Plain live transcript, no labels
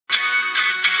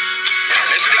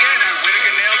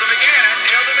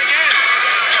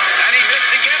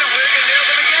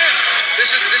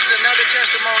another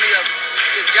testimony of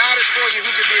if God is for you, who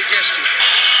can be against you?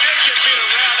 This could be the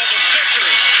round of the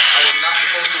century. I was not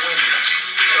supposed to win this.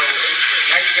 So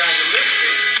now you guys are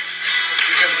listening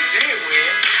because we did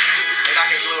win, and I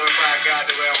can glorify God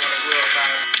the way I want to glorify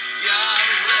Him. God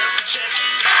bless the chest.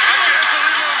 I can't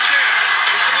believe what I'm seeing.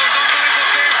 It's the most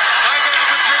unbelievable thing I've ever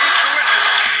been privileged to witness.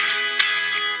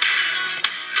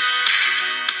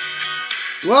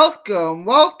 Welcome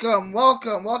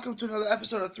to another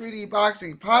episode of 3D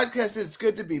Boxing Podcast. It's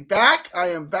good to be back. I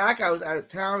am back. I was out of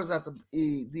town. I was at the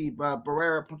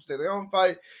Barrera Ponce de Leon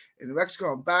fight in New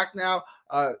Mexico. I'm back now.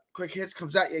 Quick Hits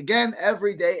comes at you again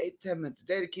every day, 8 to 10 minutes a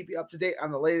day to keep you up to date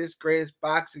on the latest, greatest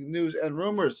boxing news and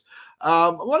rumors. I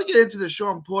want to get into the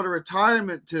Shawn Porter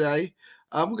retirement today.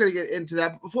 We're going to get into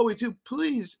that. But before we do,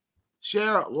 please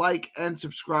share, like, and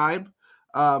subscribe.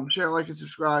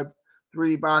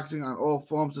 3D Boxing on all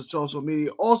forms of social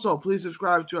media. Also, please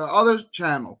subscribe to our other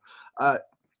channel,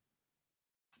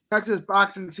 Texas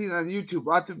Boxing Scene on YouTube.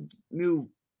 Lots of new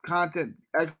content,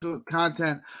 excellent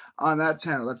content on that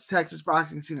channel. That's Texas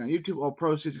Boxing Scene on YouTube. All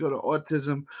proceeds go to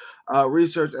autism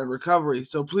research and recovery.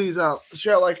 So please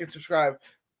share, like, and subscribe.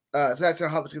 So that's going to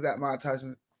help us get that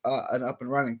monetizing and up and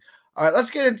running. All right, let's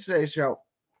get into today's show.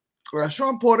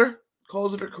 Shawn Porter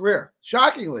calls it a career.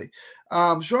 Shockingly,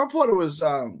 Shawn Porter was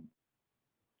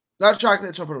not shocking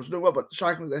that Shawn Porter was doing well, but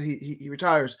shockingly that he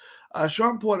retires.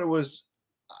 Shawn Porter was,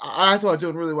 I thought,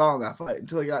 doing really well in that fight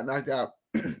until he got knocked out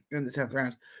in the 10th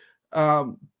round.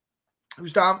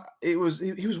 He was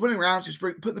winning rounds. He was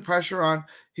putting the pressure on.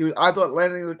 I thought,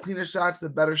 landing the cleaner shots, the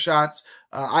better shots.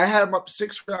 I had him up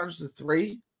 6 rounds to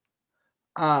 3.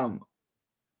 Going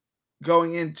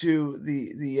into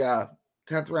the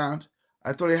 10th round,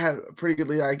 I thought he had a pretty good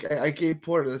lead. I gave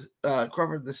Porter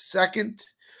Crawford the 2nd,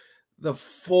 the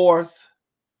 4th,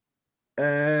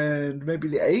 and maybe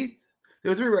the 8th.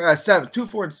 There were 7, 2,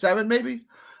 4, and 7, maybe.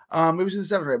 Maybe it's in the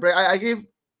 7th, right? But I gave,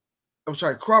 I'm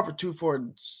sorry, Crawford 2, 4,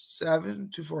 and 7,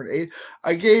 2, 4, and 8.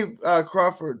 I gave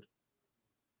Crawford,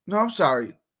 no, I'm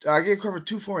sorry. I gave Crawford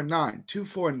 2, 4, and 9. 2,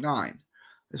 4, and 9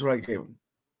 is what I gave him.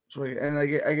 And I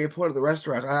gave Porter the rest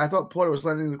of the round. I thought Porter was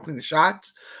landing the cleanest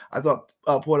shots. I thought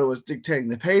Porter was dictating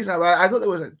the pace. I thought there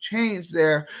was a change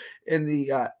there in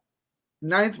the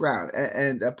 9th round,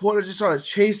 and Porter just started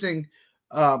chasing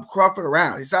Crawford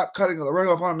around. He stopped cutting the ring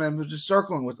off on him and was just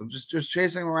circling with him, just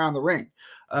chasing him around the ring.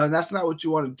 And that's not what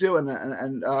you want to do. And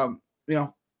you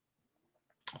know,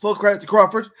 full credit to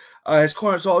Crawford. His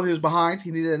corner saw he was behind.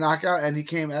 He needed a knockout, and he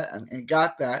came at and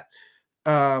got that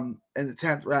in the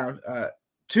 10th round.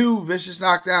 2 vicious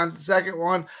knockdowns. The second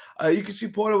one, you can see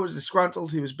Porter was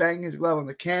disgruntled. He was banging his glove on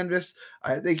the canvas.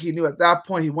 I think he knew at that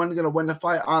point he wasn't going to win the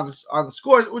fight on the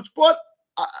scores, which brought,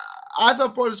 I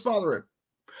thought, Porter's father in.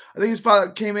 I think his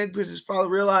father came in because his father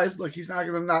realized, look, he's not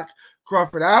going to knock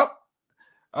Crawford out.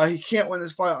 He can't win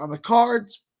this fight on the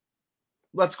cards.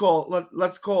 Let's call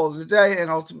it a day and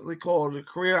ultimately call it a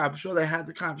career. I'm sure they had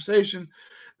the conversation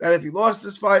that if he lost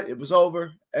this fight, it was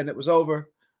over, and it was over.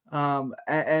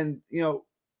 And you know,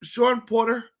 Shawn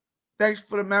Porter, thanks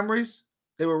for the memories.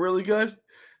 They were really good.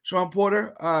 Shawn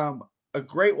Porter, a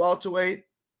great welterweight.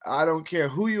 I don't care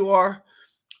who you are.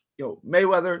 You know,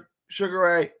 Mayweather, Sugar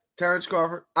Ray, Terrence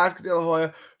Crawford, Oscar De La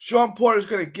Hoya. Shawn Porter is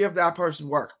going to give that person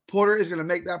work. Porter is going to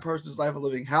make that person's life a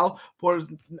living hell. Porter's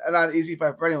not an easy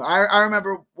fight for anyone. I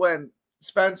remember when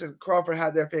Spence and Crawford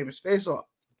had their famous face-off.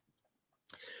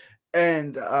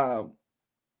 And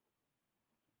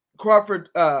Crawford,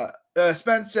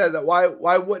 Spence said that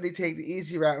why wouldn't he take the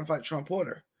easy route and fight Shawn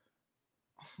Porter?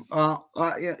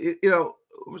 You know,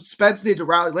 Spence needed to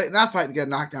rally late in that fight to get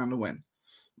a knockdown to win.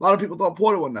 A lot of people thought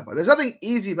Porter won that fight. There's nothing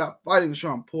easy about fighting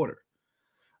Shawn Porter.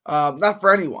 Not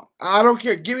for anyone. I don't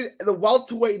care. Give me the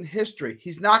welterweight in history.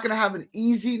 He's not going to have an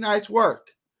easy night's work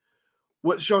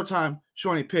with Showtime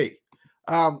Shawnee P.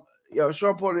 You know,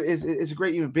 Shawn Porter is a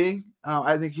great human being.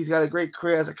 I think he's got a great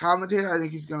career as a commentator. I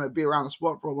think he's going to be around the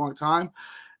sport for a long time.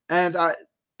 And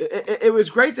it was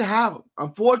great to have him.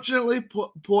 Unfortunately,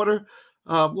 Porter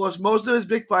lost most of his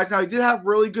big fights. Now, he did have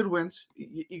really good wins.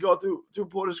 You go through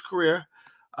Porter's career.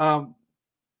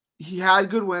 He had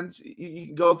good wins. You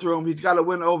can go through them. He's got a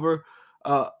win over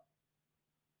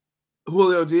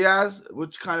Julio Diaz,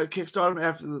 which kind of kickstarted him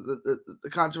after the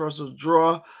controversial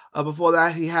draw. Before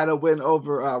that, he had a win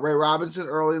over Ray Robinson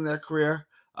early in their career.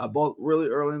 Both really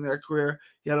early in their career.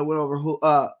 He had a win over,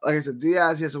 like I said,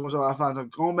 Diaz. He had some wins over Alfonso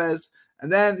Gomez.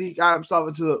 And then he got himself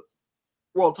into the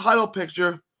world title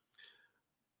picture.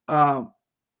 I'm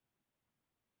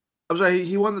sorry,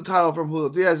 he won the title from Julio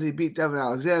Diaz. He beat Devin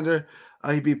Alexander.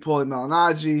 He beat Paulie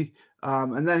Malignaggi.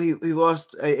 And then he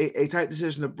lost a tight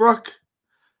decision to Brook.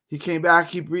 He came back.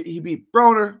 He beat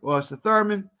Broner, lost to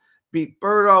Thurman, beat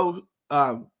Berto,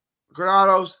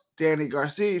 Granados, Danny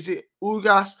Garcia. You see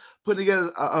Ugas put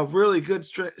together a really good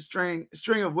string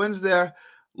of wins there.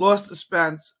 Lost to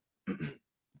Spence.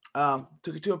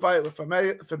 Took it to a fight with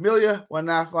Familia, won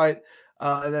that fight,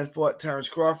 and then fought Terrence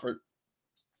Crawford.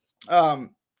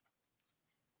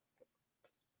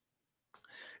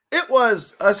 It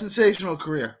was a sensational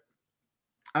career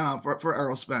for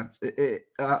Errol Spence,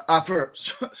 for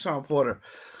Shawn Porter.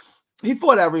 He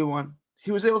fought everyone.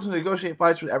 He was able to negotiate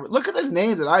fights with everyone. Look at the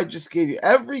names that I just gave you.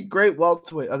 Every great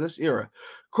welterweight of this era.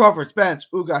 Crawford, Spence,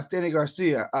 Ugas, Danny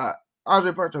Garcia,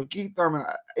 Andre Berto, Keith Thurman,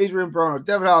 Adrian Broner,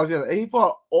 Devin Alexander. He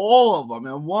fought all of them,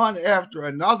 and one after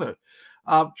another.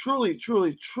 Truly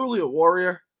a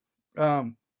warrior.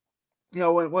 When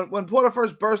Porter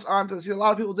first burst onto the scene, a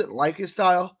lot of people didn't like his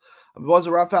style. It was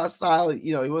a rough out style.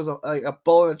 He was a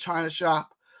bull in a china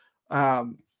shop. But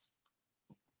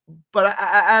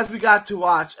as we got to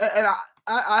watch, and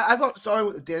I thought starting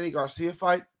with the Danny Garcia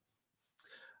fight,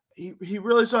 he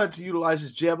really started to utilize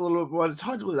his jab a little bit more. It's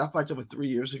hard to believe that fight's over 3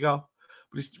 years ago,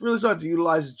 but he really started to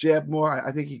utilize his jab more.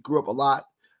 I think he grew up a lot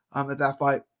at that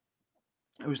fight.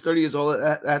 He was 30 years old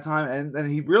at that time, and then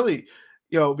he really,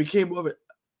 became more of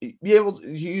be able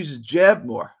to use his jab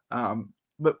more.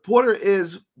 But Porter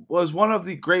was one of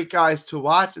the great guys to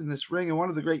watch in this ring and one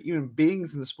of the great human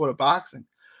beings in the sport of boxing.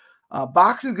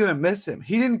 Boxing's going to miss him.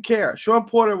 He didn't care. Shawn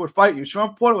Porter would fight you.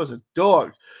 Shawn Porter was a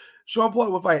dog. Shawn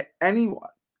Porter would fight anyone,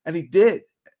 and he did.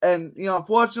 And,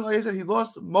 unfortunately, like I said, he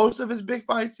lost most of his big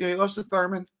fights. He lost to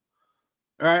Thurman,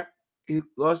 all right? He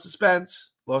lost to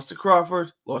Spence, lost to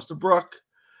Crawford, lost to Brook.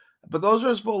 But those are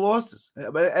his full losses.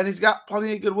 And he's got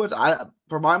plenty of good wins.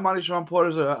 For my money, Shawn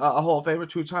Porter's a Hall of Famer,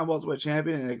 2-time welterweight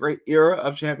champion in a great era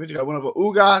of champions. He got a win over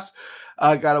Ugas,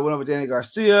 got a win over Danny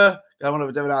Garcia, got a win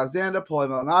over Devin Alexander, Paulie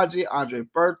Malignaggi, Andre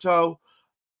Berto.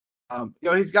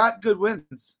 He's got good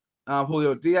wins.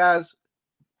 Julio Diaz.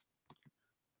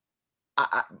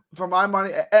 For my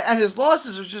money, and his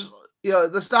losses are just,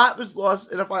 the stoppage loss.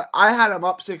 And if I had him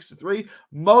up 6-3,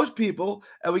 most people,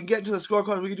 and we can get into the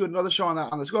scorecard. We can do another show on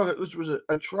that on the scorecard, which was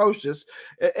atrocious.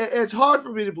 It's hard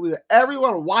for me to believe that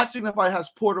everyone watching the fight has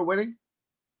Porter winning,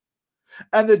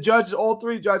 and the judges, all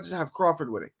three judges, have Crawford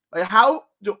winning. Like, how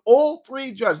do all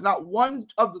three judges, not one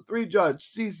of the three judges,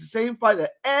 sees the same fight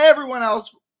that everyone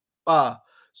else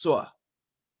saw?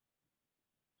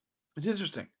 It's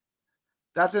interesting.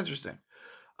 That's interesting.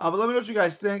 But let me know what you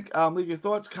guys think. Leave your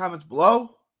thoughts, comments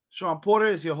below. Shawn Porter,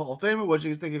 is he a Hall of Famer? What did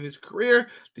you think of his career?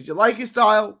 Did you like his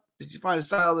style? Did you find his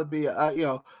style to be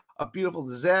a beautiful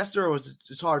disaster, or was it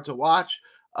just hard to watch?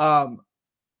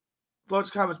 Thoughts,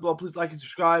 comments below. Please like and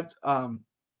subscribe.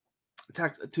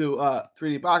 Text to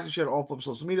 3D Boxing, share all from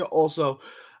social media. Also,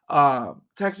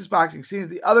 Texas Boxing Scenes.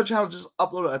 The other channel just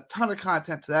uploaded a ton of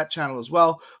content to that channel as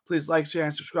well. Please like, share,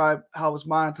 and subscribe. Help us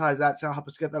monetize that channel. Help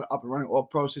us get that up and running. All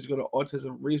proceeds go to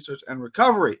Autism Research and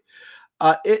Recovery.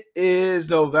 It is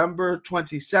November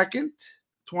 22nd,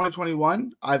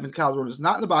 2021. Ivan Calderon is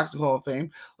not in the Boxing Hall of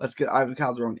Fame. Let's get Ivan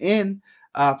Calderon in.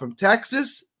 From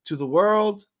Texas to the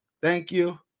world, thank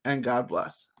you, and God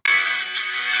bless.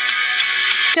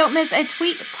 Don't miss a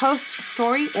tweet, post,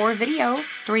 story, or video.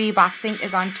 3D Boxing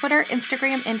is on Twitter,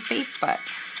 Instagram, and Facebook.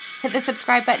 Hit the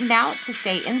subscribe button now to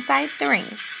stay inside the ring.